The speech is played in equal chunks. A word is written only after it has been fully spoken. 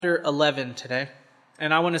Chapter 11 today,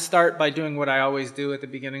 and I want to start by doing what I always do at the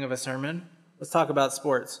beginning of a sermon. Let's talk about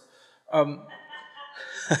sports. The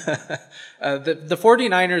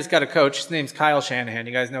 49ers got a coach. His name's Kyle Shanahan.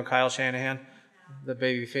 You guys know Kyle Shanahan, the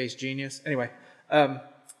babyface genius? Anyway,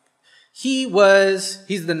 he's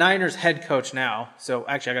the Niners head coach now. So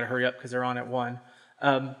actually, I got to hurry up because they're on at 1.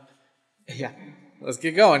 Yeah, let's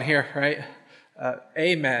get going here, right?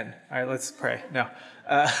 Amen. All right, let's pray. No.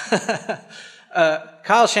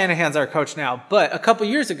 Kyle Shanahan's our coach now, but a couple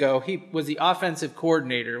years ago, he was the offensive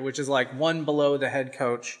coordinator, which is like one below the head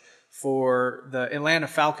coach for the Atlanta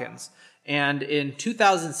Falcons. And in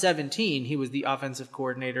 2017, he was the offensive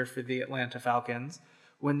coordinator for the Atlanta Falcons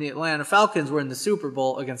when the Atlanta Falcons were in the Super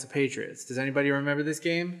Bowl against the Patriots. Does anybody remember this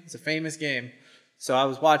game? It's a famous game. So I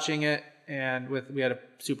was watching it, and we had a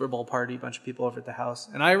Super Bowl party, a bunch of people over at the house.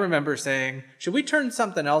 And I remember saying, should we turn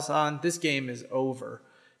something else on? This game is over.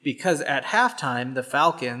 Because at halftime, the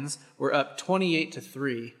Falcons were up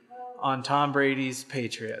 28-3 on Tom Brady's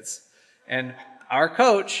Patriots. And our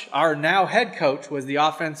coach, our now head coach, was the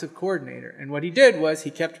offensive coordinator. And what he did was he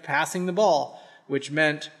kept passing the ball, which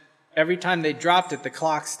meant every time they dropped it, the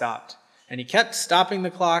clock stopped. And he kept stopping the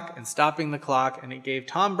clock, and it gave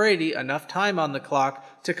Tom Brady enough time on the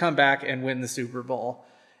clock to come back and win the Super Bowl.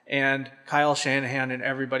 And Kyle Shanahan and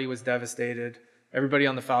everybody was devastated. Everybody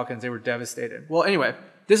on the Falcons, they were devastated. Well, anyway,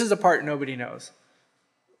 this is a part nobody knows.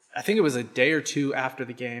 I think it was a day or two after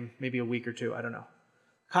the game, maybe a week or two, I don't know.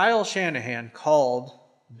 Kyle Shanahan called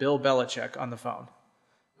Bill Belichick on the phone,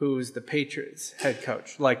 who's the Patriots head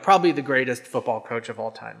coach, like probably the greatest football coach of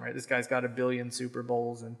all time, right? This guy's got 1 billion Super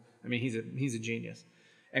Bowls, and I mean, he's a genius.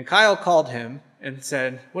 And Kyle called him and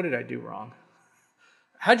said, "What did I do wrong?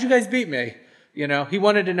 How'd you guys beat me?" You know, he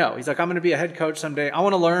wanted to know. He's like, "I'm going to be a head coach someday. I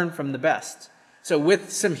want to learn from the best." So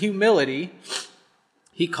with some humility,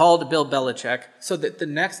 he called Bill Belichick so that the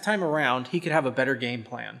next time around, he could have a better game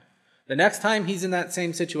plan. The next time he's in that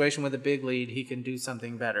same situation with a big lead, he can do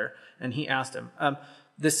something better. And he asked him.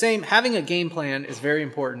 Having a game plan is very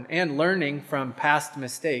important, and learning from past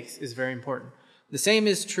mistakes is very important. The same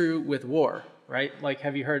is true with war, right? Like,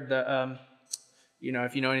 have you heard if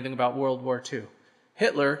you know anything about World War II?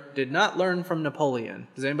 Hitler did not learn from Napoleon.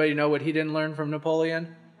 Does anybody know what he didn't learn from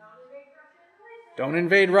Napoleon? Don't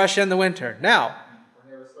invade Russia in the winter. Now,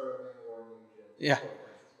 yeah,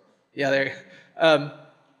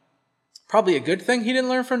 probably a good thing he didn't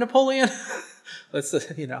learn from Napoleon. I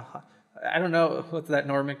don't know, what's that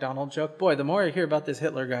Norm Macdonald joke? Boy, the more I hear about this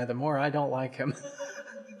Hitler guy, the more I don't like him.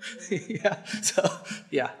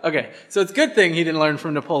 Okay. So it's a good thing he didn't learn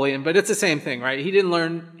from Napoleon, but it's the same thing, right? He didn't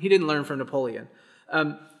learn from Napoleon.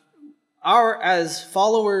 As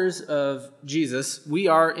followers of Jesus, we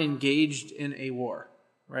are engaged in a war,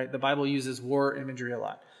 right? The Bible uses war imagery a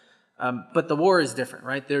lot. But the war is different,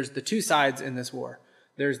 right? There's the two sides in this war.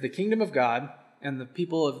 There's the kingdom of God and the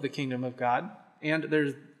people of the kingdom of God, and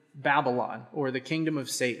there's Babylon, or the kingdom of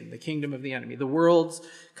Satan, the kingdom of the enemy, the world's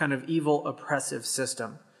kind of evil, oppressive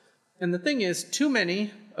system. And the thing is, too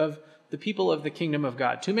many of the people of the kingdom of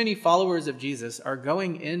God, too many followers of Jesus are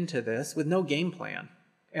going into this with no game plan.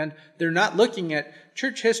 And they're not looking at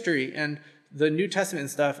church history and the New Testament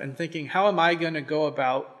and stuff and thinking, how am I going to go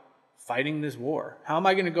about fighting this war? How am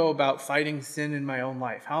I going to go about fighting sin in my own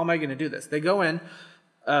life? How am I going to do this? They go in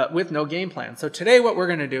with no game plan. So today what we're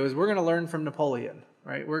going to do is we're going to learn from Napoleon,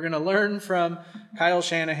 right? We're going to learn from Kyle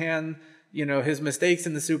Shanahan, his mistakes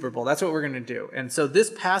in the Super Bowl. That's what we're going to do. And so this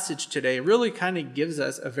passage today really kind of gives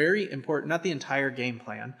us a very important, not the entire game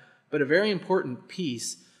plan, but a very important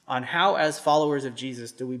piece on how, as followers of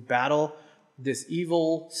Jesus, do we battle this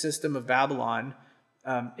evil system of Babylon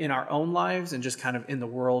in our own lives and just kind of in the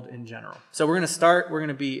world in general. So we're going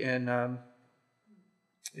to be in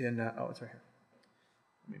it's right here.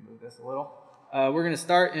 Let me move this a little. We're going to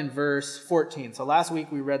start in verse 14. So last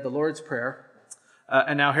week we read the Lord's Prayer,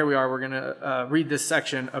 and now here we are. We're going to read this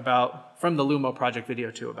section from the Lumo Project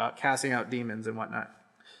video too, about casting out demons and whatnot.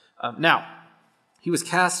 Now, he was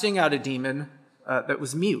casting out a demon that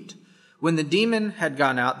was mute. When the demon had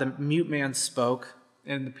gone out, the mute man spoke,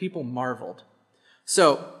 and the people marveled.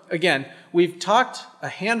 So, again, we've talked a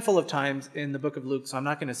handful of times in the book of Luke, so I'm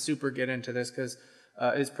not going to super get into this because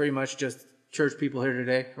it's pretty much just church people here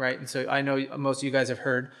today, right? And so I know most of you guys have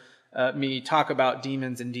heard me talk about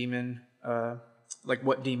demons and like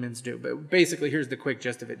what demons do. But basically, here's the quick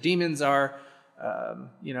gist of it. Demons are,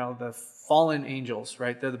 the fallen angels,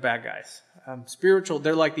 right? They're the bad guys. Spiritual,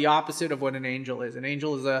 they're like the opposite of what an angel is. An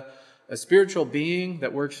angel is a spiritual being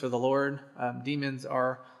that works for the Lord. Demons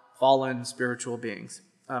are fallen spiritual beings.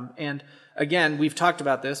 And again, we've talked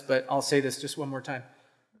about this, but I'll say this just one more time.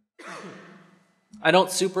 I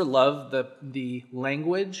don't super love the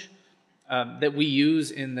language that we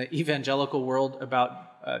use in the evangelical world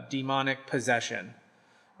about demonic possession,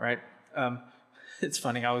 right? It's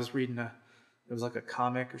funny. I was reading it was like a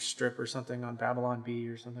comic or strip or something on Babylon Bee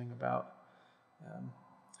or something about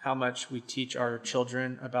how much we teach our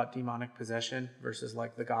children about demonic possession versus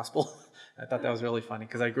like the gospel. I thought that was really funny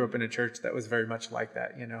because I grew up in a church that was very much like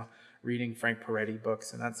that, reading Frank Peretti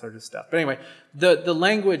books and that sort of stuff. But anyway, the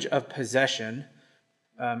language of possession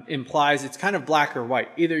implies it's kind of black or white.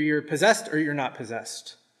 Either you're possessed or you're not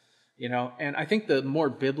possessed, And I think the more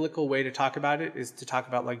biblical way to talk about it is to talk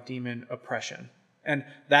about like demon oppression. And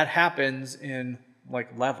that happens in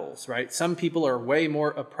like levels, right? Some people are way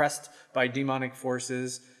more oppressed by demonic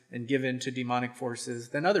forces and given to demonic forces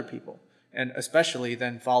than other people. And especially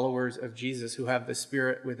than followers of Jesus who have the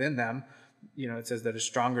Spirit within them. It says that is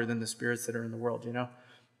stronger than the spirits that are in the world,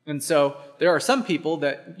 And so there are some people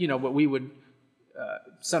that, what we would,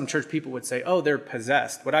 some church people would say, oh, they're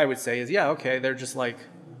possessed. What I would say is, yeah, okay, they're just like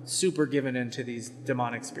super given into these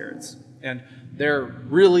demonic spirits. And they're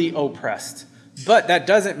really oppressed. But that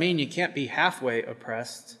doesn't mean you can't be halfway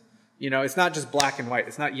oppressed. It's not just black and white.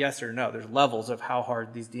 It's not yes or no. There's levels of how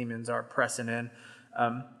hard these demons are pressing in.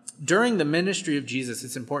 During the ministry of Jesus,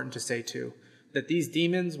 it's important to say, too, that these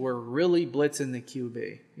demons were really blitzing the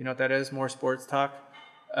QB. You know what that is? More sports talk.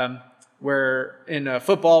 Where in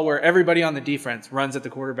football, where everybody on the defense runs at the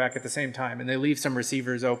quarterback at the same time, and they leave some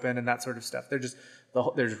receivers open and that sort of stuff. They're just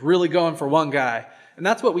really going for one guy. And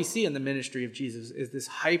that's what we see in the ministry of Jesus, is this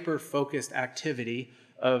hyper-focused activity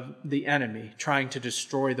of the enemy trying to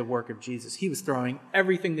destroy the work of Jesus. He was throwing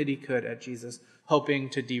everything that he could at Jesus, hoping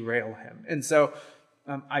to derail him. And so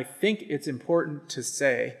I think it's important to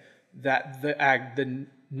say that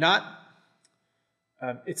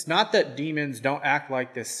it's not that demons don't act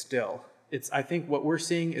like this still. I think what we're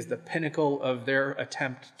seeing is the pinnacle of their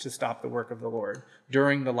attempt to stop the work of the Lord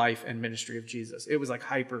during the life and ministry of Jesus. It was like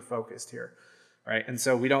hyper-focused here, right? And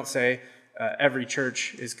so we don't say every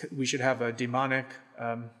church we should have a demonic,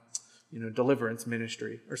 deliverance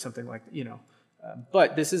ministry or something like,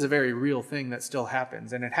 but this is a very real thing that still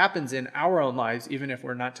happens. And it happens in our own lives, even if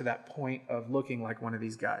we're not to that point of looking like one of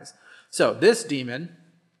these guys. So this demon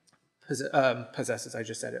possesses, I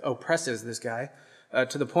just said it, oppresses this guy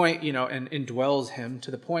to the point, and indwells him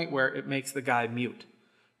to the point where it makes the guy mute,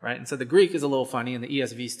 right? And so the Greek is a little funny, and the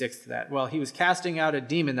ESV sticks to that. Well, he was casting out a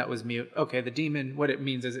demon that was mute. Okay, the demon, what it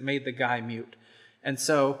means is it made the guy mute. And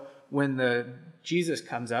so when Jesus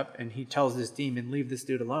comes up and he tells this demon, leave this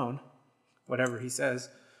dude alone, whatever he says,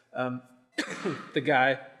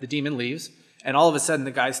 the demon leaves, and all of a sudden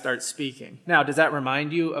the guy starts speaking. Now, does that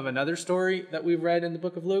remind you of another story that we read in the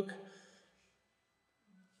book of Luke?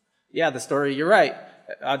 Yeah, the story, you're right.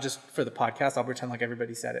 For the podcast, I'll pretend like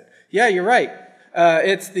everybody said it. Yeah, you're right.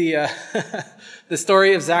 It's the the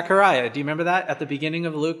story of Zechariah. Do you remember that? At the beginning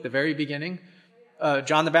of Luke, the very beginning?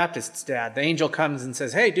 John the Baptist's dad. The angel comes and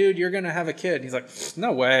says, hey, dude, you're going to have a kid. And he's like,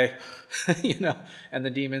 no way. And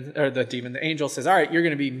the angel says, all right, you're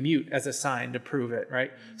going to be mute as a sign to prove it,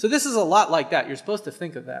 right? So this is a lot like that. You're supposed to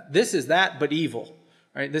think of that. This is that, but evil.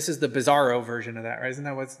 Right, this is the Bizarro version of that, right? Isn't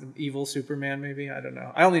that what's the evil Superman, maybe? I don't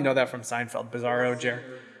know. I only know that from Seinfeld. Bizarro, Jerry.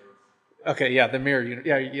 Okay, yeah, the mirror unit.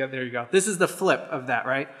 Yeah, there you go. This is the flip of that,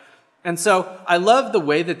 right? And so I love the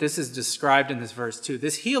way that this is described in this verse, too.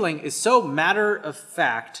 This healing is so matter of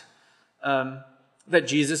fact that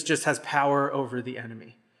Jesus just has power over the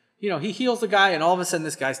enemy. He heals the guy, and all of a sudden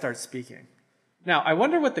this guy starts speaking. Now, I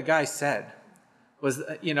wonder what the guy said. This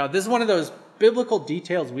is one of those biblical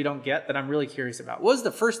details we don't get that I'm really curious about. What was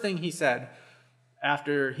the first thing he said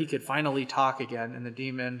after he could finally talk again and the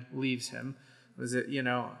demon leaves him? Was it,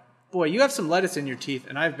 boy, you have some lettuce in your teeth,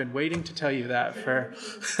 and I've been waiting to tell you that for...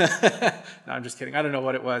 No, I'm just kidding. I don't know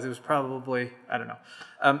what it was. It was probably, I don't know.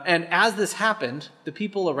 And as this happened, the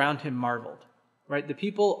people around him marveled, right? The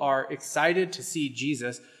people are excited to see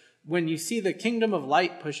Jesus. When you see the kingdom of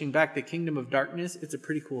light pushing back the kingdom of darkness, it's a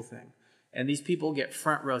pretty cool thing. And these people get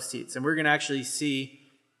front row seats. And we're going to actually see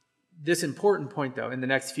this important point, though, in the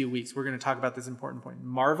next few weeks. We're going to talk about this important point.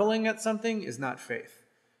 Marveling at something is not faith.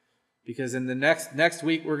 Because in the next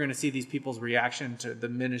week, we're going to see these people's reaction to the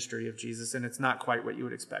ministry of Jesus, and it's not quite what you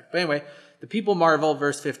would expect. But anyway, the people marvel,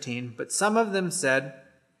 verse 15. But some of them said,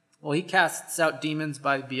 well, he casts out demons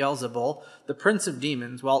by Beelzebul, the prince of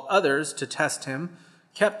demons, while others, to test him,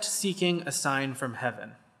 kept seeking a sign from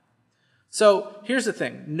heaven. So here's the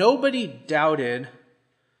thing. Nobody doubted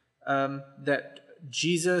that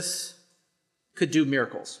Jesus could do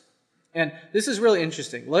miracles. And this is really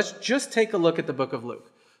interesting. Let's just take a look at the book of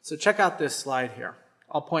Luke. So check out this slide here.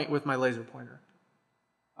 I'll point with my laser pointer.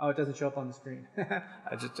 Oh, it doesn't show up on the screen.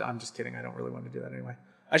 I'm just kidding. I don't really want to do that anyway.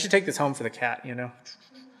 I should take this home for the cat,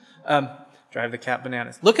 Drive the cat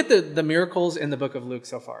bananas. Look at the miracles in the book of Luke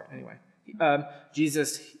so far. Anyway,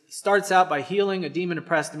 Jesus starts out by healing a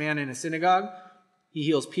demon-oppressed man in a synagogue. He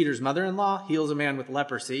heals Peter's mother-in-law, heals a man with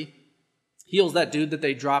leprosy, heals that dude that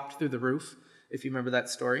they dropped through the roof, if you remember that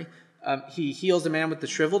story. He heals a man with the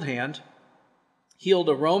shriveled hand, healed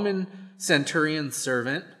a Roman centurion's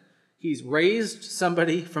servant. He's raised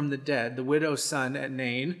somebody from the dead, the widow's son at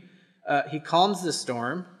Nain. He calms the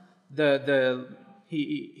storm.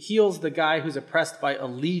 He heals the guy who's oppressed by a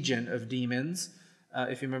legion of demons,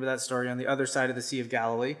 if you remember that story, on the other side of the Sea of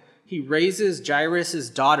Galilee. He raises Jairus'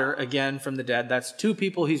 daughter again from the dead. That's 2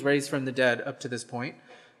 people he's raised from the dead up to this point.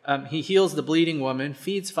 He heals the bleeding woman,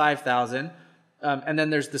 feeds 5,000. And then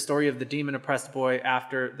there's the story of the demon-oppressed boy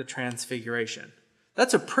after the transfiguration.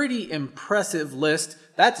 That's a pretty impressive list.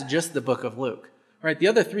 That's just the book of Luke, right? The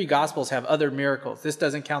other 3 Gospels have other miracles. This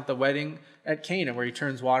doesn't count the wedding at Cana where he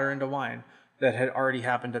turns water into wine that had already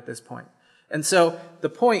happened at this point. And so the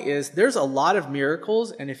point is there's a lot of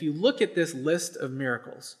miracles. And if you look at this list of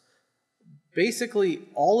miracles, basically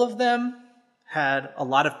all of them had a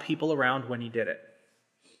lot of people around when he did it.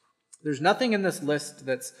 There's nothing in this list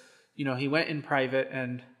that's, he went in private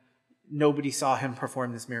and nobody saw him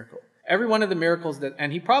perform this miracle. Every one of the miracles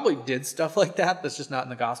and he probably did stuff like that's just not in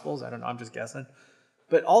the Gospels. I don't know, I'm just guessing.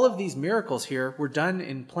 But all of these miracles here were done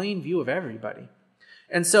in plain view of everybody.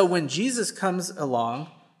 And so when Jesus comes along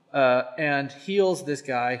and heals this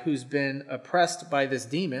guy who's been oppressed by this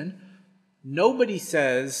demon, nobody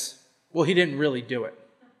says, well, he didn't really do it.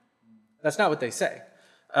 That's not what they say.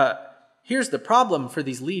 Here's the problem for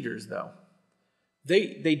these leaders, though.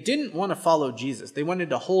 They didn't want to follow Jesus. They wanted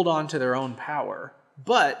to hold on to their own power,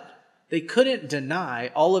 but they couldn't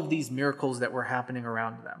deny all of these miracles that were happening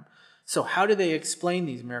around them. So how do they explain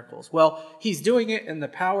these miracles? Well, he's doing it in the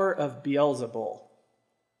power of Beelzebul.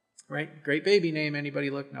 Right? Great baby name. Anybody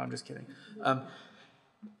look? No, I'm just kidding.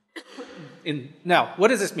 Now, what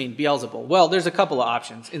does this mean, Beelzebul? Well, there's a couple of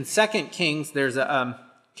options. In 2 Kings, there's a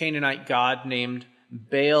Canaanite god named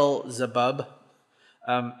Baal-zebub.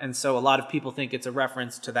 And so a lot of people think it's a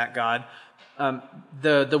reference to that god.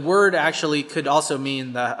 The word actually could also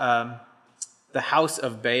mean the house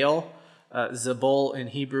of Baal. Zebul in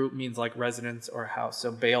Hebrew means like residence or house,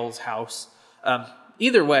 so Baal's house.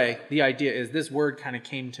 Either way, the idea is this word kind of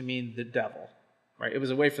came to mean the devil, right? It was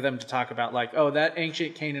a way for them to talk about like, oh, that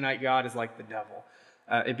ancient Canaanite god is like the devil.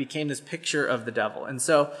 It became this picture of the devil. And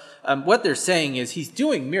so what they're saying is he's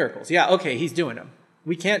doing miracles. Yeah, okay, he's doing them.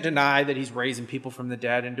 We can't deny that he's raising people from the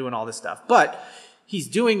dead and doing all this stuff. But he's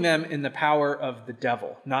doing them in the power of the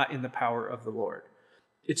devil, not in the power of the Lord.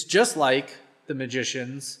 It's just like the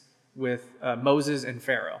magicians with Moses and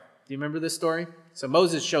Pharaoh. Do you remember this story? So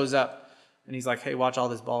Moses shows up and he's like, hey, watch all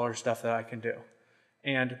this baller stuff that I can do.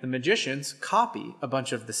 And the magicians copy a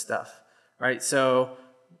bunch of this stuff, right? So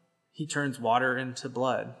he turns water into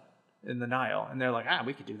blood in the Nile. And they're like,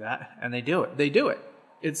 we could do that. And they do it. They do it.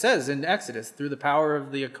 It says in Exodus, through the power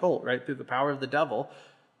of the occult, right? Through the power of the devil,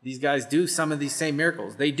 these guys do some of these same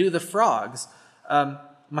miracles. They do the frogs.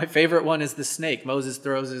 My favorite one is the snake. Moses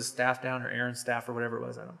throws his staff down, or Aaron's staff, or whatever it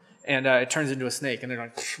was. I don't know. And it turns into a snake. And they're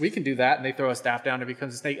like, we can do that. And they throw a staff down, it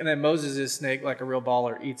becomes a snake. And then Moses' snake, like a real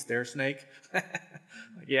baller, eats their snake.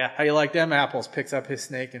 Yeah, how you like them apples? Picks up his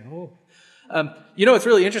snake and, ooh. It's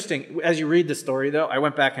really interesting. As you read the story, though, I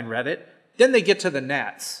went back and read it. Then they get to the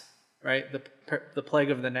gnats, right? The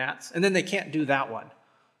plague of the gnats. And then they can't do that one.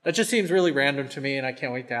 That just seems really random to me, and I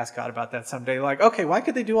can't wait to ask God about that someday. Like, okay, why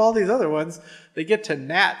could they do all these other ones? They get to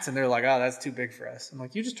gnats, and they're like, oh, that's too big for us. I'm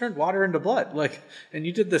like, you just turned water into blood, and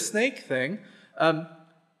you did the snake thing.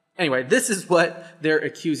 Anyway, this is what they're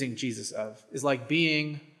accusing Jesus of, is like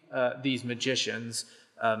being these magicians,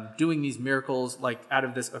 doing these miracles like out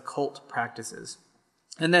of this occult practices.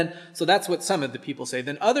 And then, so that's what some of the people say.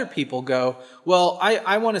 Then other people go, well,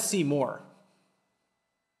 I want to see more.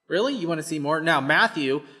 Really? You want to see more? Now,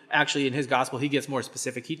 Matthew, actually, in his gospel, he gets more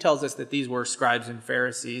specific. He tells us that these were scribes and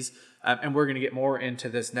Pharisees, and we're going to get more into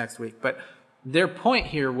this next week. But their point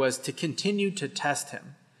here was to continue to test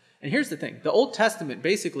him. And here's the thing. The Old Testament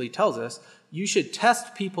basically tells us you should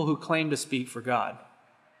test people who claim to speak for God.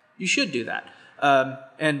 You should do that.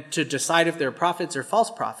 And to decide if they're prophets or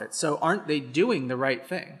false prophets. So aren't they doing the right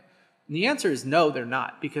thing? And the answer is no, they're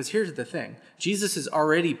not. Because here's the thing. Jesus has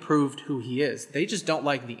already proved who he is. They just don't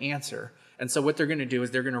like the answer. And so what they're going to do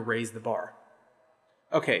is they're going to raise the bar.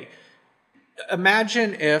 Okay,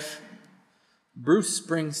 imagine if Bruce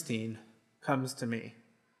Springsteen comes to me.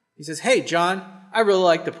 He says, hey, John, I really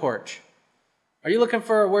like the porch. Are you looking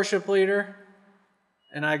for a worship leader?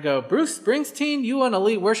 And I go, Bruce Springsteen, you want to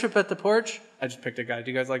lead worship at the porch? I just picked a guy.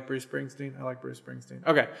 Do you guys like Bruce Springsteen? I like Bruce Springsteen.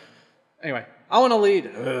 Okay. Anyway, I want to lead.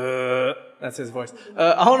 That's his voice.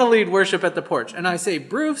 I want to lead worship at the porch. And I say,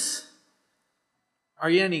 Bruce, are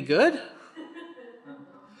you any good?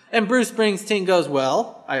 And Bruce Springsteen goes,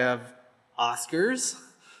 well, I have Oscars.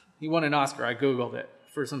 He won an Oscar. I Googled it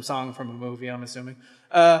for some song from a movie, I'm assuming.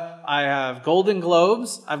 I have Golden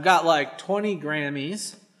Globes. I've got like 20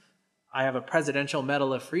 Grammys. I have a Presidential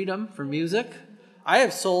Medal of Freedom for music. I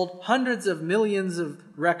have sold hundreds of millions of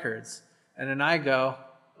records. And then I go,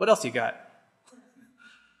 what else you got?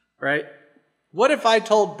 Right? What if I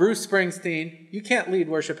told Bruce Springsteen, you can't lead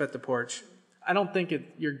worship at the porch? I don't think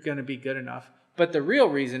you're going to be good enough. But the real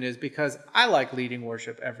reason is because I like leading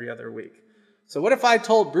worship every other week. So what if I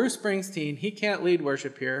told Bruce Springsteen he can't lead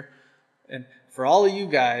worship here, and for all of you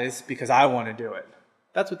guys, because I want to do it?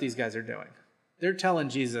 That's what these guys are doing. They're telling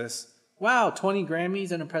Jesus, wow, 20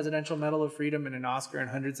 Grammys and a Presidential Medal of Freedom and an Oscar and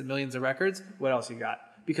hundreds of millions of records. What else you got?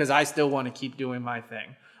 Because I still want to keep doing my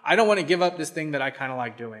thing. I don't want to give up this thing that I kind of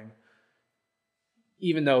like doing,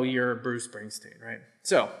 even though you're Bruce Springsteen, right?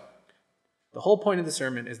 So the whole point of the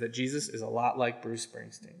sermon is that Jesus is a lot like Bruce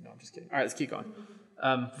Springsteen. No, I'm just kidding. All right, let's keep going.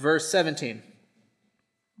 Verse 17.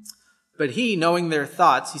 But he, knowing their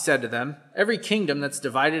thoughts, he said to them, every kingdom that's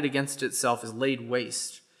divided against itself is laid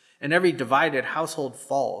waste, and every divided household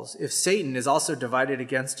falls. If Satan is also divided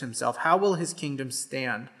against himself, how will his kingdom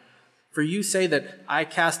stand? For you say that I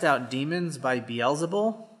cast out demons by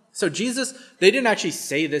Beelzebul. So Jesus, they didn't actually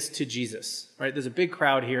say this to Jesus, right? There's a big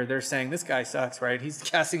crowd here. They're saying, this guy sucks, right? He's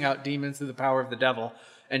casting out demons through the power of the devil.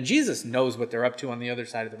 And Jesus knows what they're up to on the other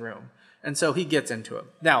side of the room. And so he gets into it.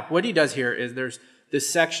 Now, what he does here is there's this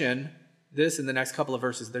section, this and the next couple of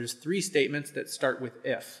verses, there's 3 statements that start with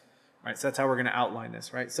if, right? So that's how we're going to outline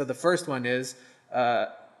this, right? So the first one is,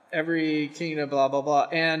 every kingdom, blah, blah, blah.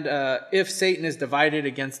 And if Satan is divided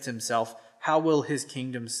against himself, how will his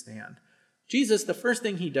kingdom stand? Jesus, the first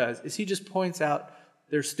thing he does is he just points out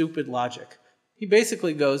their stupid logic. He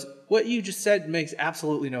basically goes, what you just said makes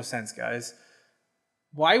absolutely no sense, guys.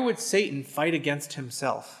 Why would Satan fight against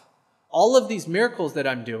himself? All of these miracles that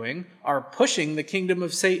I'm doing are pushing the kingdom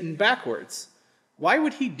of Satan backwards. Why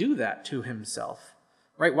would he do that to himself?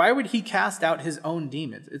 Right? Why would he cast out his own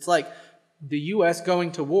demons? It's like the U.S.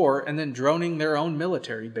 going to war and then droning their own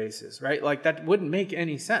military bases, right? Like that wouldn't make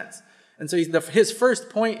any sense. And so his first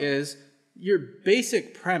point is, your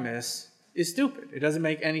basic premise is stupid. It doesn't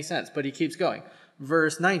make any sense, but he keeps going.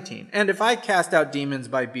 Verse 19, and if I cast out demons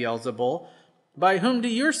by Beelzebul, by whom do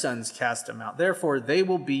your sons cast them out? Therefore, they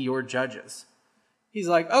will be your judges. He's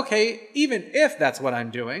like, okay, even if that's what I'm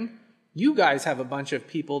doing, you guys have a bunch of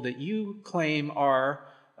people that you claim are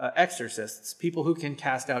exorcists, people who can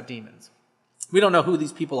cast out demons. We don't know who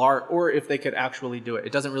these people are or if they could actually do it.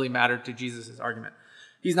 It doesn't really matter to Jesus' argument.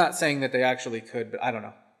 He's not saying that they actually could, but I don't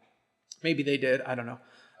know. Maybe they did. I don't know.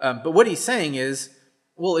 But what he's saying is,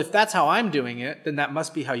 well, if that's how I'm doing it, then that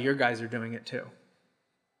must be how your guys are doing it too.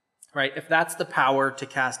 Right? If that's the power to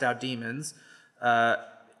cast out demons,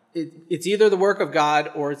 it's either the work of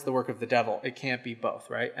God or it's the work of the devil. It can't be both,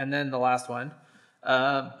 right? And then the last one,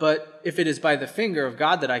 but if it is by the finger of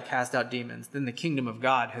God that I cast out demons, then the kingdom of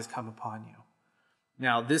God has come upon you.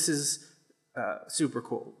 Now, this is super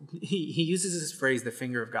cool. He uses this phrase, the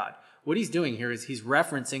finger of God. What he's doing here is he's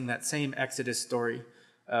referencing that same Exodus story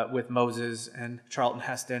with Moses and Charlton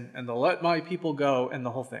Heston and the let my people go and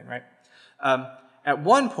the whole thing, right? At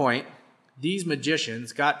one point, these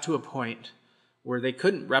magicians got to a point where they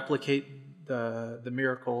couldn't replicate the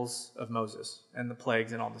miracles of Moses and the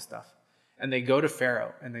plagues and all this stuff. And they go to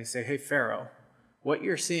Pharaoh and they say, hey, Pharaoh, what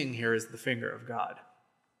you're seeing here is the finger of God.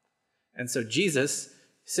 And so Jesus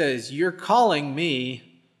says, you're calling me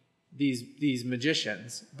these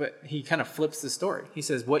magicians, but he kind of flips the story. He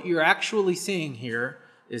says, what you're actually seeing here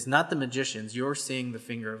is not the magicians. You're seeing the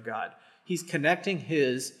finger of God. He's connecting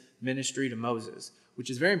his ministry to Moses, which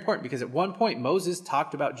is very important because at one point Moses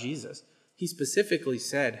talked about Jesus. He specifically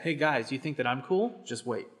said, hey guys, you think that I'm cool? Just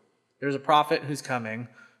wait. There's a prophet who's coming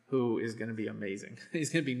who is going to be amazing.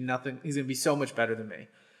 He's going to be nothing. He's going to be so much better than me.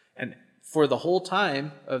 And for the whole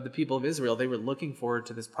time of the people of Israel, they were looking forward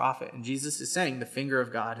to this prophet. And Jesus is saying, the finger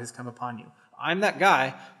of God has come upon you. I'm that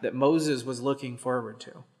guy that Moses was looking forward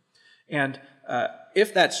to. And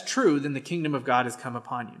if that's true, then the kingdom of God has come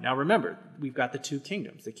upon you. Now remember, we've got the 2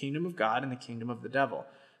 kingdoms, the kingdom of God and the kingdom of the devil.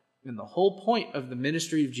 And the whole point of the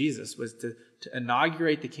ministry of Jesus was to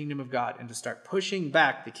inaugurate the kingdom of God and to start pushing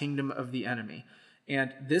back the kingdom of the enemy.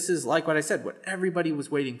 And this is, like what I said, what everybody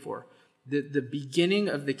was waiting for. The beginning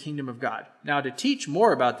of the kingdom of God. Now, to teach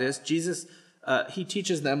more about this, Jesus he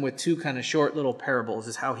teaches them with two kind of short little parables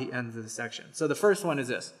is how he ends this section. So the first one is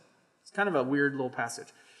this. It's kind of a weird little passage.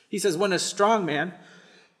 He says, when a strong man...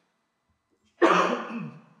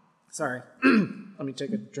 Sorry. Let me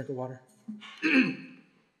take a drink of water.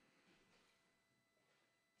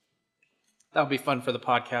 That would be fun for the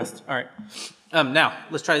podcast. All right. Now,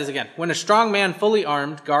 let's try this again. When a strong man fully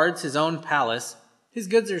armed guards his own palace, his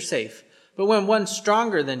goods are safe. But when one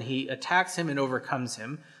stronger than he attacks him and overcomes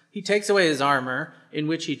him, he takes away his armor in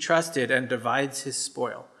which he trusted and divides his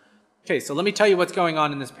spoil. Okay, so let me tell you what's going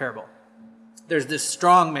on in this parable. There's this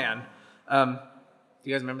strong man. Do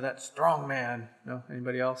you guys remember that? Strong man. No?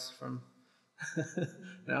 Anybody else from...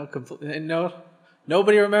 No?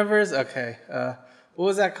 Nobody remembers? Okay. What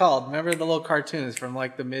was that called? Remember the little cartoons from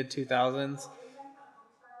like the mid-2000s?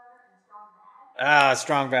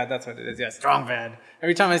 Strong Bad. That's what it is. Yeah, Strong Bad.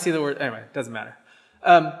 Every time I see the word... Anyway, it doesn't matter.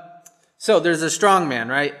 So there's a strong man,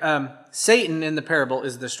 right? Satan in the parable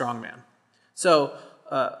is the strong man. So,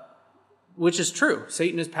 which is true.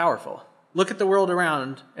 Satan is powerful. Look at the world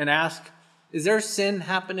around and ask, is there sin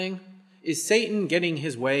happening? Is Satan getting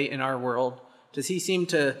his way in our world? Does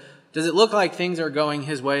it look like things are going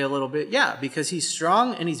his way a little bit? Yeah, because he's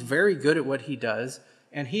strong and he's very good at what he does,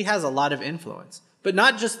 and he has a lot of influence. But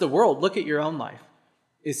not just the world. Look at your own life.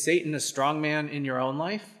 Is Satan a strong man in your own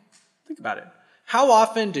life? Think about it. How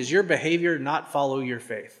often does your behavior not follow your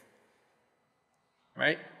faith?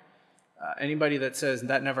 Right? Anybody that says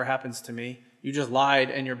that never happens to me, you just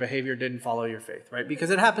lied and your behavior didn't follow your faith, right?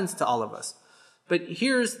 Because it happens to all of us. But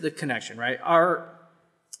here's the connection, right?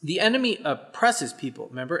 The enemy oppresses people,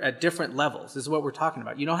 remember, at different levels. This is what we're talking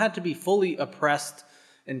about. You don't have to be fully oppressed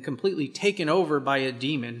and completely taken over by a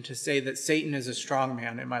demon to say that Satan is a strong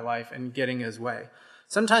man in my life and getting his way.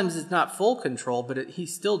 Sometimes it's not full control, but he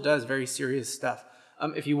still does very serious stuff.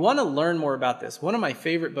 If you want to learn more about this, one of my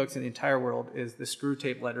favorite books in the entire world is The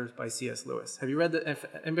Screwtape Letters by C.S. Lewis. Have you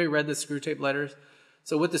anybody read the Screwtape Letters?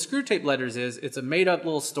 So what the Screwtape Letters is, it's a made-up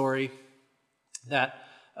little story that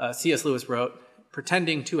C.S. Lewis wrote,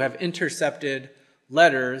 pretending to have intercepted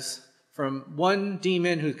letters from one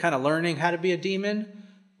demon who's kind of learning how to be a demon,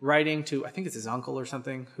 writing to, I think it's his uncle or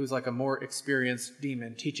something, who's like a more experienced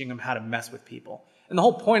demon, teaching him how to mess with people. And the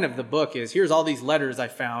whole point of the book is, here's all these letters I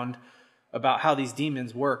found about how these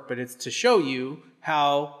demons work, but it's to show you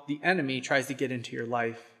how the enemy tries to get into your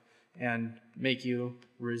life and make you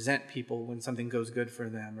resent people when something goes good for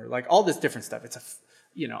them, or like all this different stuff. It's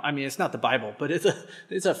not the Bible, but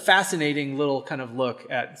it's a fascinating little kind of look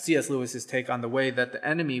at C.S. Lewis's take on the way that the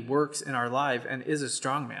enemy works in our life and is a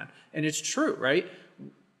strong man. And it's true, right?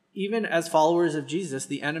 Even as followers of Jesus,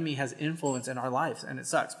 the enemy has influence in our lives, and it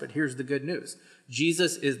sucks. But here's the good news.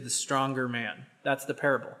 Jesus is the stronger man. That's the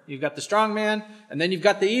parable. You've got the strong man, and then you've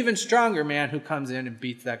got the even stronger man who comes in and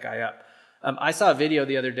beats that guy up. I saw a video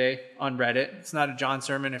the other day on Reddit. It's not a John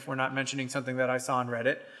sermon if we're not mentioning something that I saw on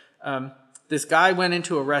Reddit. This guy went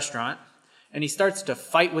into a restaurant, and he starts to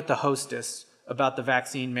fight with the hostess about the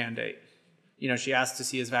vaccine mandate. She asks to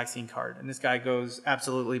see his vaccine card, and this guy goes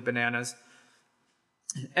absolutely bananas.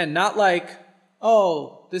 And not like,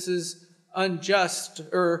 oh, this is unjust,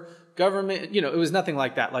 or government, it was nothing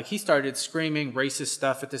like that. Like, he started screaming racist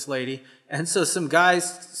stuff at this lady, and so some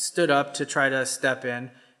guys stood up to try to step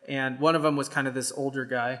in, and one of them was kind of this older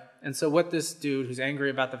guy. And so what this dude who's angry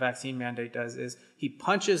about the vaccine mandate does is he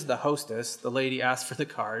punches the hostess, the lady asked for the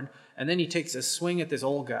card, and then he takes a swing at this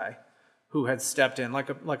old guy who had stepped in,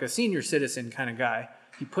 like a senior citizen kind of guy.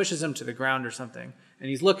 He pushes him to the ground or something, and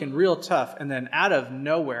he's looking real tough. And then out of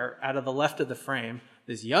nowhere, out of the left of the frame,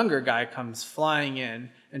 this younger guy comes flying in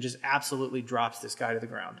and just absolutely drops this guy to the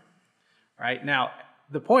ground. All right? Now,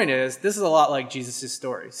 the point is, this is a lot like Jesus'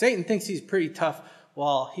 story. Satan thinks he's pretty tough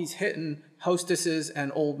while he's hitting hostesses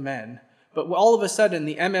and old men. But all of a sudden,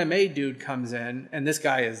 the MMA dude comes in, and this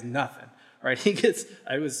guy is nothing. Right?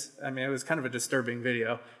 It was kind of a disturbing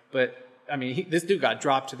video, but this dude got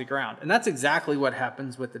dropped to the ground. And that's exactly what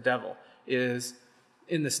happens with the devil, is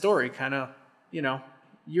in the story, kind of,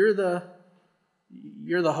 you're the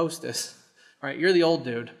hostess, right? You're the old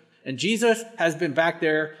dude. And Jesus has been back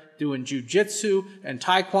there doing jujitsu and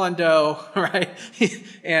taekwondo, right?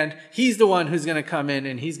 And he's the one who's going to come in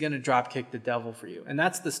and he's going to drop kick the devil for you. And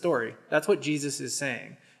that's the story. That's what Jesus is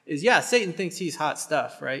saying. Is, yeah, Satan thinks he's hot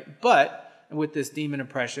stuff, right? But with this demon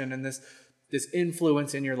oppression and this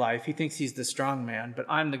influence in your life, he thinks he's the strong man, but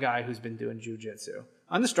I'm the guy who's been doing jujitsu.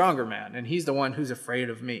 I'm the stronger man, and he's the one who's afraid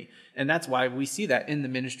of me. And that's why we see that in the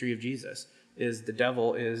ministry of Jesus, is the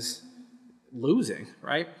devil is losing,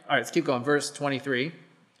 right? All right, let's keep going. Verse 23.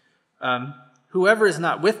 Whoever is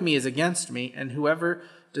not with me is against me, and whoever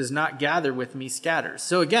does not gather with me scatters.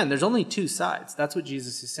 So again, there's only two sides. That's what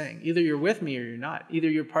Jesus is saying. Either you're with me or you're not. Either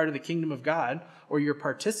you're part of the kingdom of God or you're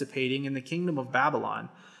participating in the kingdom of Babylon.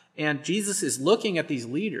 And Jesus is looking at these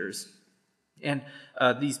leaders and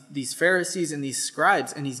these Pharisees and these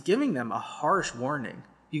scribes, and he's giving them a harsh warning.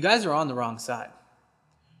 You guys are on the wrong side.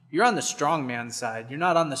 You're on the strong man's side. You're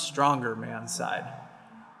not on the stronger man's side,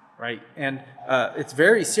 right? And it's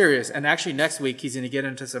very serious. And actually next week he's going to get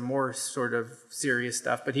into some more sort of serious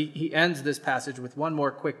stuff. But he ends this passage with one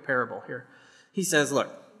more quick parable here. He says,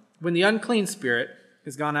 look, when the unclean spirit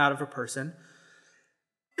has gone out of a person,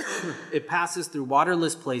 it passes through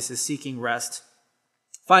waterless places seeking rest.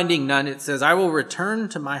 Finding none, it says, I will return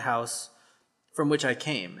to my house from which I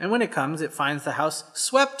came. And when it comes, it finds the house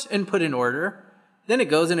swept and put in order. Then it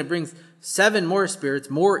goes and it brings 7 more spirits,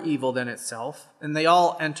 more evil than itself, and they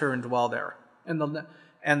all enter and dwell there. And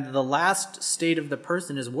the last state of the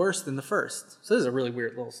person is worse than the first. So this is a really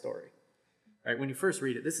weird little story. Right? When you first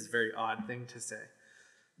read it, this is a very odd thing to say.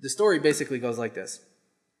 The story basically goes like this.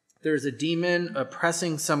 There's a demon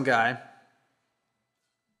oppressing some guy.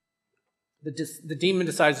 The demon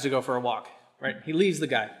decides to go for a walk, right? He leaves the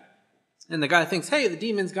guy. And the guy thinks, hey, the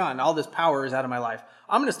demon's gone. All this power is out of my life.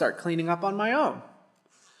 I'm going to start cleaning up on my own.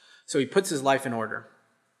 So he puts his life in order,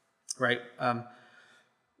 right? Sorry.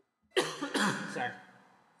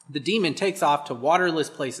 The demon takes off to waterless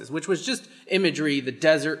places, which was just imagery. The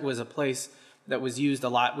desert was a place that was used a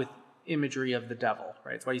lot with imagery of the devil,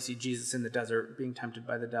 right? It's why you see Jesus in the desert being tempted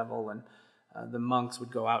by the devil, and the monks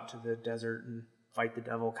would go out to the desert and fight the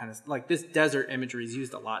devil, kind of like this desert imagery is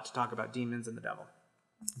used a lot to talk about demons and the devil.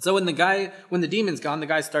 So when the demon's gone, the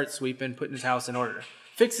guy starts sweeping, putting his house in order,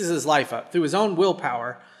 fixes his life up through his own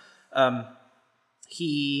willpower.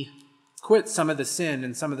 He quits some of the sin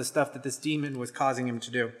and some of the stuff that this demon was causing him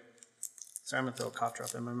to do. Sorry, I'm going to throw a cough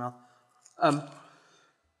drop in my mouth.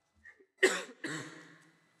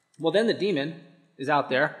 Well, then the demon is out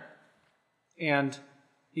there, and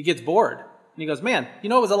he gets bored. And he goes, man, you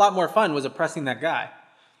know what was a lot more fun was oppressing that guy.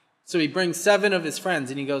 So he brings 7 of his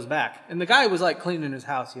friends, and he goes back. And the guy was like cleaning his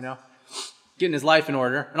house, getting his life in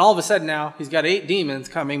order. And all of a sudden now, he's got 8 demons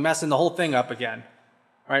coming, messing the whole thing up again.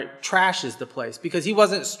 Right? Trashes the place because he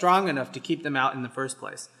wasn't strong enough to keep them out in the first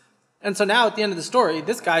place. And so now at the end of the story,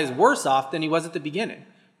 this guy is worse off than he was at the beginning.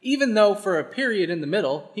 Even though for a period in the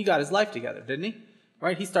middle, he got his life together, didn't he?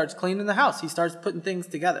 Right? He starts cleaning the house. He starts putting things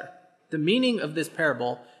together. The meaning of this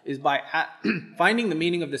parable is by finding the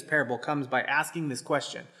meaning of this parable comes by asking this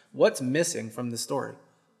question. What's missing from the story?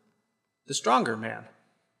 The stronger man.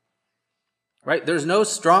 Right? There's no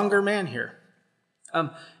stronger man here.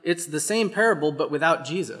 It's the same parable, but without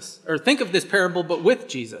Jesus. Or think of this parable, but with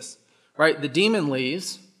Jesus. Right? The demon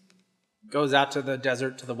leaves, goes out to the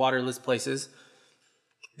desert, to the waterless places.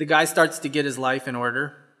 The guy starts to get his life in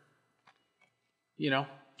order.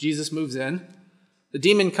 Jesus moves in. The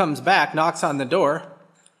demon comes back, knocks on the door,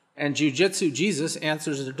 and Jiu-Jitsu Jesus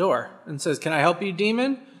answers the door and says, can I help you,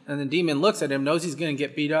 demon? And the demon looks at him, knows he's going to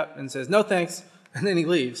get beat up, and says, no thanks, and then he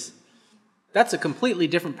leaves. That's a completely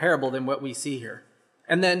different parable than what we see here.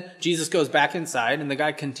 And then Jesus goes back inside, and the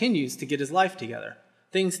guy continues to get his life together.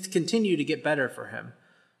 Things continue to get better for him,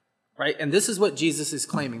 right? And this is what Jesus is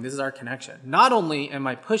claiming. This is our connection. Not only am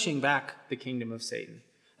I pushing back the kingdom of Satan,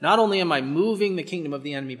 not only am I moving the kingdom of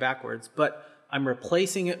the enemy backwards, but I'm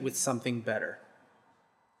replacing it with something better,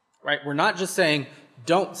 right? We're not just saying,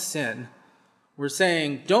 don't sin. We're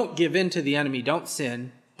saying, don't give in to the enemy, don't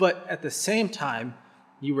sin. But at the same time,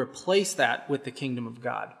 you replace that with the kingdom of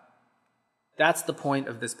God. That's the point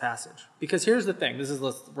of this passage. Because here's the thing.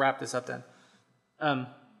 Let's wrap this up then.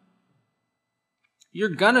 You're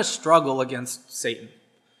going to struggle against Satan.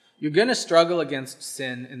 You're going to struggle against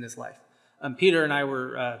sin in this life. Peter and I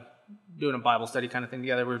were doing a Bible study kind of thing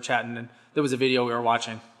together. We were chatting, and there was a video we were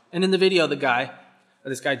watching. And in the video,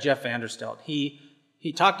 this guy, Jeff Vanderstelt, he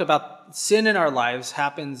talked about sin in our lives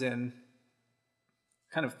happens in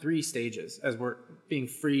kind of 3 stages as we're being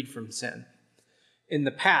freed from sin. In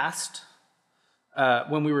the past,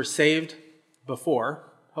 when we were saved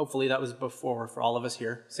before, hopefully that was before for all of us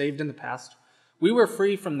here, saved in the past, we were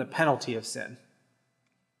free from the penalty of sin.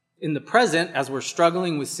 In the present, as we're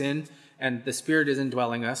struggling with sin and the Spirit is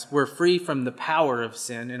indwelling us, we're free from the power of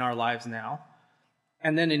sin in our lives now.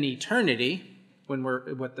 And then in eternity, when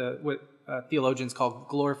we're what theologians call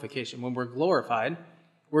glorification, when we're glorified,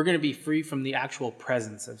 we're going to be free from the actual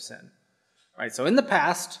presence of sin. Right? So in the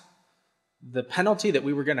past, the penalty that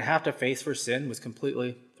we were going to have to face for sin was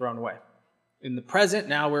completely thrown away. In the present,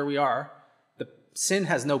 now where we are, the sin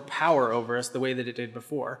has no power over us the way that it did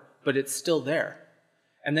before, but it's still there.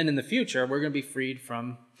 And then in the future, we're going to be freed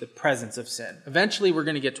from the presence of sin. Eventually, we're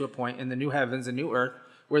going to get to a point in the new heavens and new earth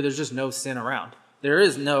where there's just no sin around. There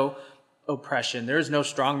is no oppression. There is no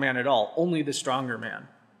strong man at all, only the stronger man.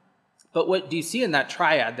 But what do you see in that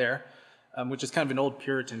triad there, which is kind of an old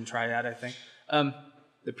Puritan triad, I think.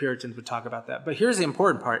 The Puritans would talk about that. But here's the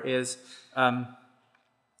important part is,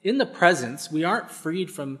 in the presence, we're not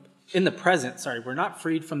freed from the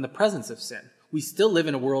presence of sin. We still live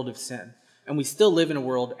in a world of sin, and we still live in a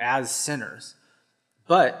world as sinners.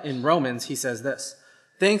 But in Romans, he says this,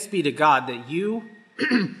 "Thanks be to God that you,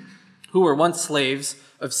 who were once slaves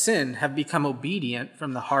of sin, have become obedient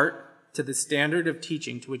from the heart to the standard of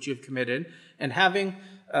teaching to which you have committed, and having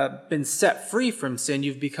been set free from sin,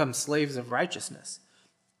 you've become slaves of righteousness."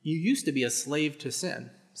 You used to be a slave to sin.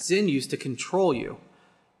 Sin used to control you.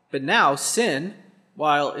 But now sin,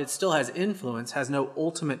 while it still has influence, has no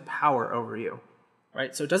ultimate power over you.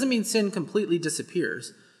 Right? So it doesn't mean sin completely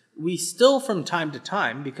disappears. We still, from time to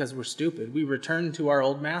time, because we're stupid, we return to our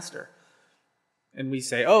old master. And we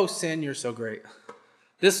say, "Oh, sin, you're so great.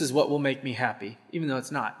 This is what will make me happy," even though it's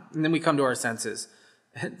not. And then we come to our senses.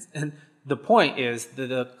 And the point is that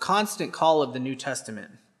the constant call of the New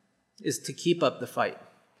Testament is to keep up the fight.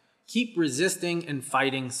 Keep resisting and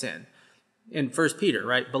fighting sin. In 1 Peter,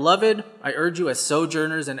 right? "Beloved, I urge you as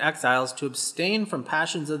sojourners and exiles to abstain from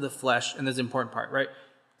passions of the flesh," and there's the important part, right?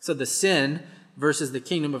 So the sin versus the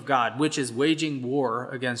kingdom of God, which is waging war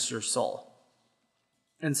against your soul.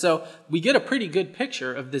 And so we get a pretty good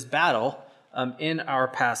picture of this battle in our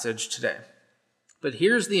passage today. But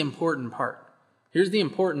here's the important part. Here's the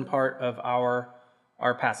important part of our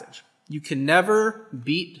passage. You can never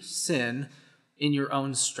beat sin in your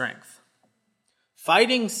own strength.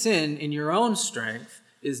 Fighting sin in your own strength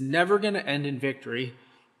is never going to end in victory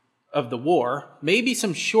of the war. Maybe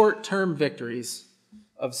some short-term victories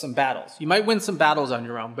of some battles. You might win some battles on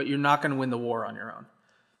your own, but you're not going to win the war on your own.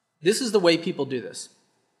 This is the way people do this.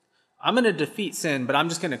 I'm going to defeat sin, but I'm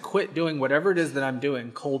just going to quit doing whatever it is that I'm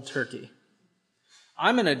doing cold turkey.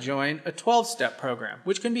 I'm going to join a 12-step program,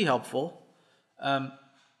 which can be helpful.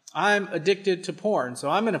 I'm addicted to porn, so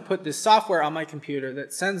I'm going to put this software on my computer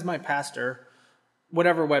that sends my pastor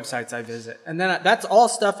whatever websites I visit. And then that's all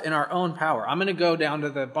stuff in our own power. I'm going to go down to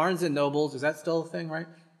the Barnes & Nobles. Is that still a thing, right?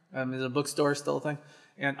 Is a bookstore still a thing?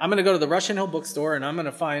 And I'm going to go to the Russian Hill bookstore, and I'm going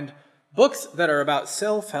to find books that are about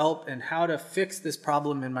self-help and how to fix this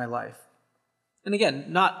problem in my life. And again,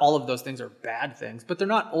 not all of those things are bad things, but they're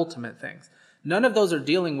not ultimate things. None of those are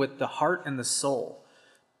dealing with the heart and the soul.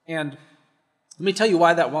 And let me tell you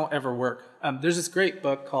why that won't ever work. There's this great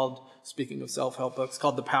book called, speaking of self-help books,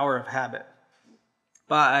 called The Power of Habit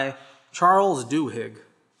by Charles Duhigg.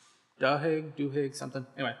 Duhigg, something.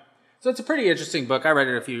 Anyway, so it's a pretty interesting book. I read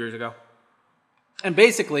it a few years ago. And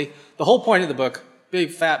basically, the whole point of the book,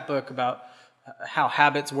 big fat book about how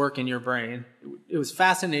habits work in your brain. It was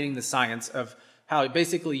fascinating, the science of how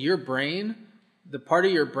basically your brain, the part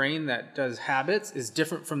of your brain that does habits is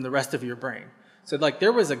different from the rest of your brain. So like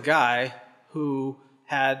there was a guy who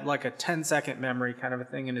had like a 10-second memory kind of a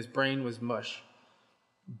thing and his brain was mush.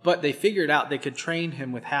 But they figured out they could train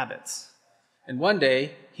him with habits. And one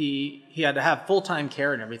day he had to have full-time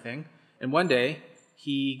care and everything. And one day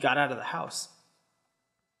he got out of the house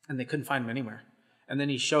and they couldn't find him anywhere. And then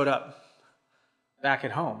he showed up back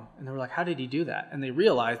at home. And they were like, how did he do that? And they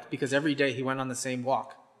realized because every day he went on the same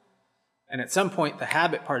walk. And at some point, the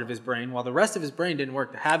habit part of his brain, while the rest of his brain didn't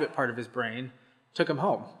work, the habit part of his brain took him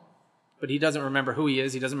home. But he doesn't remember who he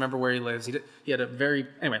is. He doesn't remember where he lives. He had a very...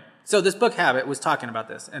 Anyway, so this book, Habit, was talking about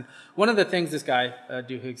this. And one of the things this guy,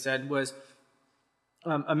 Duhigg, said was,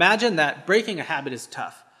 imagine that breaking a habit is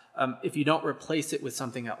tough if you don't replace it with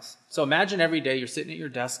something else. So imagine every day you're sitting at your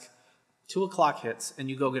desk, 2 o'clock hits, and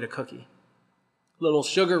you go get a cookie. Little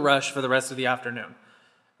sugar rush for the rest of the afternoon.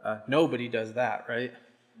 Nobody does that, right?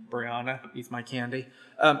 Brianna eats my candy.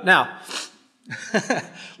 Now,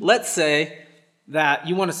 let's say that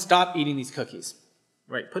you want to stop eating these cookies,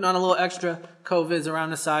 right? Putting on a little extra COVID around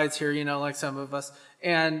the sides here, you know, like some of us.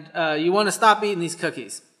 And you want to stop eating these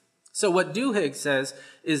cookies. So what Duhigg says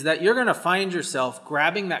is that you're going to find yourself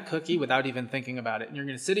grabbing that cookie without even thinking about it. And you're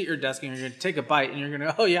going to sit at your desk and you're going to take a bite and you're going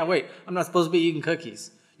to, oh yeah, wait, I'm not supposed to be eating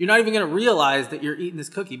cookies. You're not even going to realize that you're eating this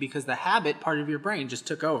cookie because the habit part of your brain just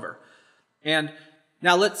took over. And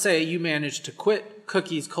now let's say you manage to quit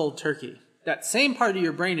cookies cold turkey. That same part of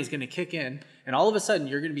your brain is going to kick in, and all of a sudden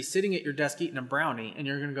you're going to be sitting at your desk eating a brownie, and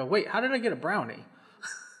you're going to go, wait, how did I get a brownie?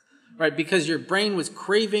 Right? Because your brain was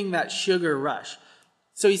craving that sugar rush.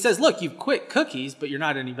 So he says, look, you've quit cookies, but you're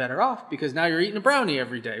not any better off because now you're eating a brownie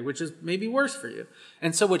every day, which is maybe worse for you.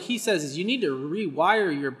 And so what he says is you need to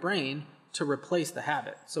rewire your brain to replace the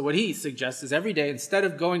habit. So what he suggests is every day, instead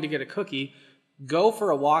of going to get a cookie, go for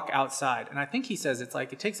a walk outside. And I think he says it's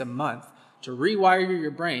like it takes a month to rewire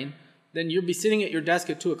your brain. Then you'll be sitting at your desk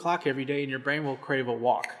at 2 o'clock every day and your brain will crave a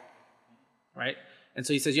walk, right? And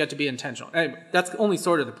so he says you have to be intentional. Anyway, that's only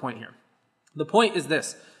sort of the point here. The point is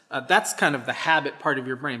this. That's kind of the habit part of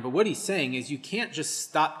your brain. But what he's saying is you can't just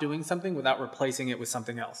stop doing something without replacing it with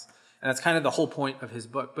something else. And that's kind of the whole point of his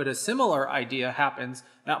book. But a similar idea happens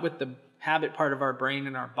not with the habit part of our brain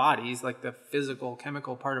and our bodies, like the physical,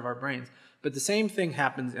 chemical part of our brains, but the same thing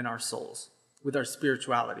happens in our souls with our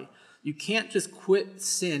spirituality. You can't just quit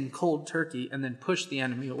sin cold turkey and then push the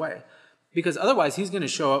enemy away, because otherwise he's going to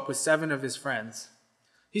show up with 7 of his friends.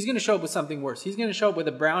 He's going to show up with something worse. He's going to show up with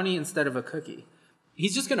a brownie instead of a cookie.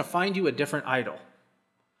 He's just going to find you a different idol,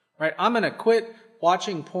 right? I'm going to quit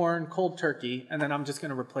watching porn cold turkey, and then I'm just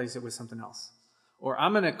going to replace it with something else. Or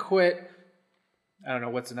I'm going to quit, I don't know,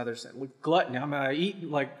 what's another sin? Gluttony. I'm going to eat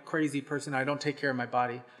like crazy person. I don't take care of my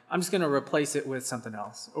body. I'm just going to replace it with something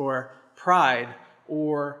else. Or pride,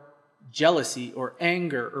 or jealousy, or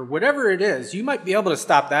anger, or whatever it is. You might be able to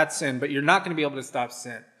stop that sin, but you're not going to be able to stop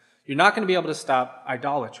sin. You're not going to be able to stop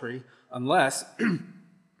idolatry unless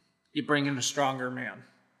you bring in a stronger man,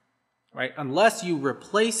 right? Unless you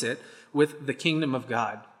replace it with the kingdom of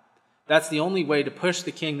God. That's the only way to push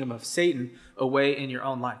the kingdom of Satan away in your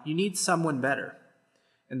own life. You need someone better.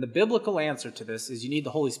 And the biblical answer to this is you need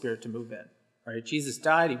the Holy Spirit to move in, right? Jesus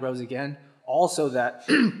died, he rose again, also that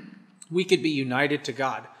we could be united to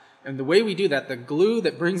God. And the way we do that, the glue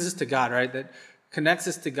that brings us to God, right, that connects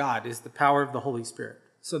us to God is the power of the Holy Spirit.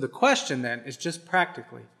 So the question then is just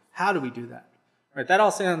practically, how do we do that? Right? That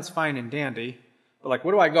all sounds fine and dandy, but like,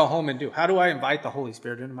 what do I go home and do? How do I invite the Holy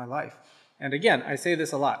Spirit into my life? And again, I say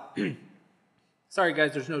this a lot. Sorry,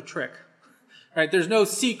 guys, there's no trick. Right? There's no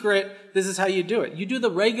secret. This is how you do it. You do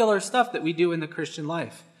the regular stuff that we do in the Christian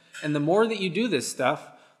life. And the more that you do this stuff,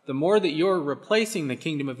 the more that you're replacing the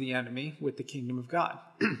kingdom of the enemy with the kingdom of God.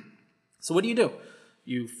 So what do?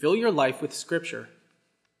 You fill your life with Scripture.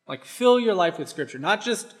 Like, fill your life with Scripture. Not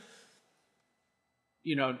just,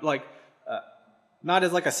 not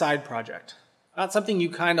as like a side project. Not something you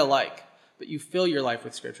kind of like, but you fill your life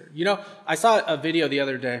with Scripture. I saw a video the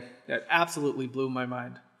other day that absolutely blew my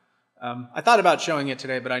mind. I thought about showing it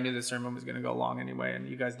today, but I knew the sermon was going to go long anyway, and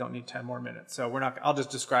you guys don't need 10 more minutes, so I'll just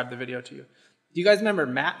describe the video to you. Do you guys remember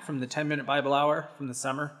Matt from the 10-Minute Bible Hour from the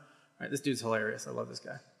summer? Right, this dude's hilarious. I love this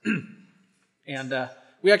guy. And I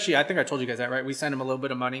think I told you guys that, right? We sent him a little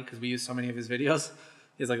bit of money because we use so many of his videos.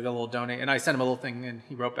 He has like a little donate, and I sent him a little thing, and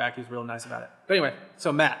he wrote back. He was real nice about it. But anyway,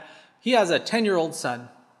 so Matt, he has a 10-year-old son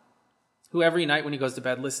who every night when he goes to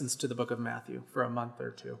bed listens to the book of Matthew for a month or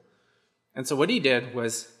 2. And so what he did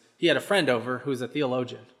was he had a friend over who's a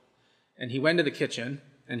theologian, and he went to the kitchen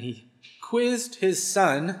and he quizzed his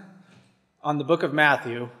son on the book of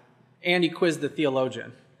Matthew, and he quizzed the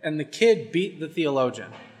theologian. And the kid beat the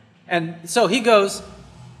theologian. And so he goes,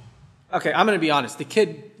 okay, I'm going to be honest. The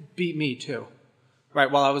kid beat me too, right,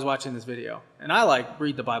 while I was watching this video. And I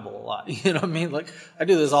read the Bible a lot. You know what I mean? I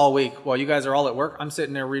do this all week. While you guys are all at work, I'm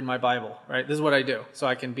sitting there reading my Bible, right? This is what I do so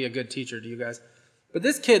I can be a good teacher to you guys. But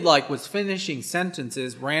this kid was finishing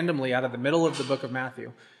sentences randomly out of the middle of the book of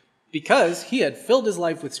Matthew because he had filled his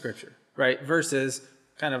life with Scripture, right? Versus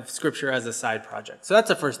kind of Scripture as a side project. So that's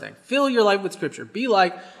the first thing. Fill your life with Scripture. Be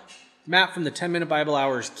like Matt from the 10-Minute Bible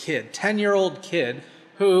Hour's kid, 10-year-old kid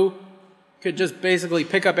who could just basically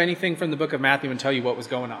pick up anything from the book of Matthew and tell you what was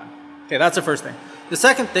going on. Okay, that's the first thing. The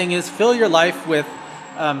second thing is fill your life with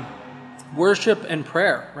worship and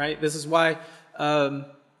prayer, right? This is why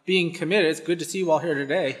being committed, it's good to see you all here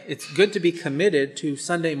today. It's good to be committed to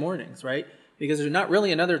Sunday mornings, right? Because there's not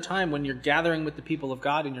really another time when you're gathering with the people of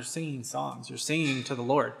God and you're singing songs, you're singing to the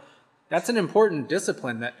Lord. That's an important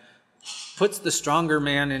discipline that puts the stronger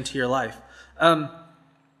man into your life.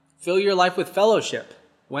 Fill your life with fellowship.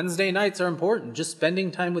 Wednesday nights are important. Just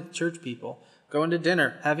spending time with church people, going to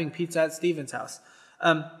dinner, having pizza at Stephen's house.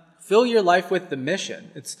 Fill your life with the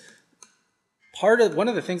mission. It's one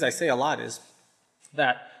of the things I say a lot is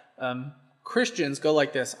that Christians go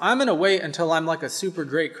like this. I'm going to wait until I'm like a super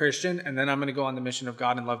great Christian, and then I'm going to go on the mission of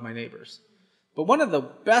God and love my neighbors. But one of the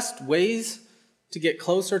best ways to get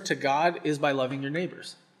closer to God is by loving your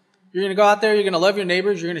neighbors. You're going to go out there, you're going to love your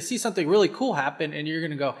neighbors, you're going to see something really cool happen, and you're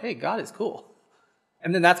going to go, hey, God is cool.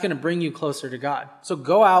 And then that's going to bring you closer to God. So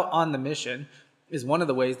go out on the mission is one of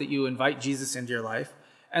the ways that you invite Jesus into your life.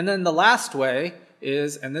 And then the last way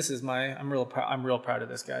is, and this is I'm real proud of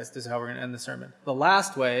this, guys. This is how we're going to end the sermon. The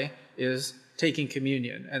last way is taking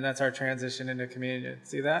communion, and that's our transition into communion.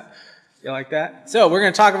 See that? You like that? So we're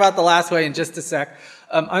going to talk about the last way in just a sec.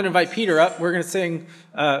 I'm going to invite Peter up. We're going to sing,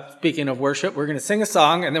 speaking of worship, we're going to sing a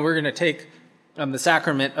song, and then we're going to take the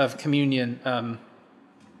sacrament of communion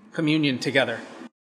together.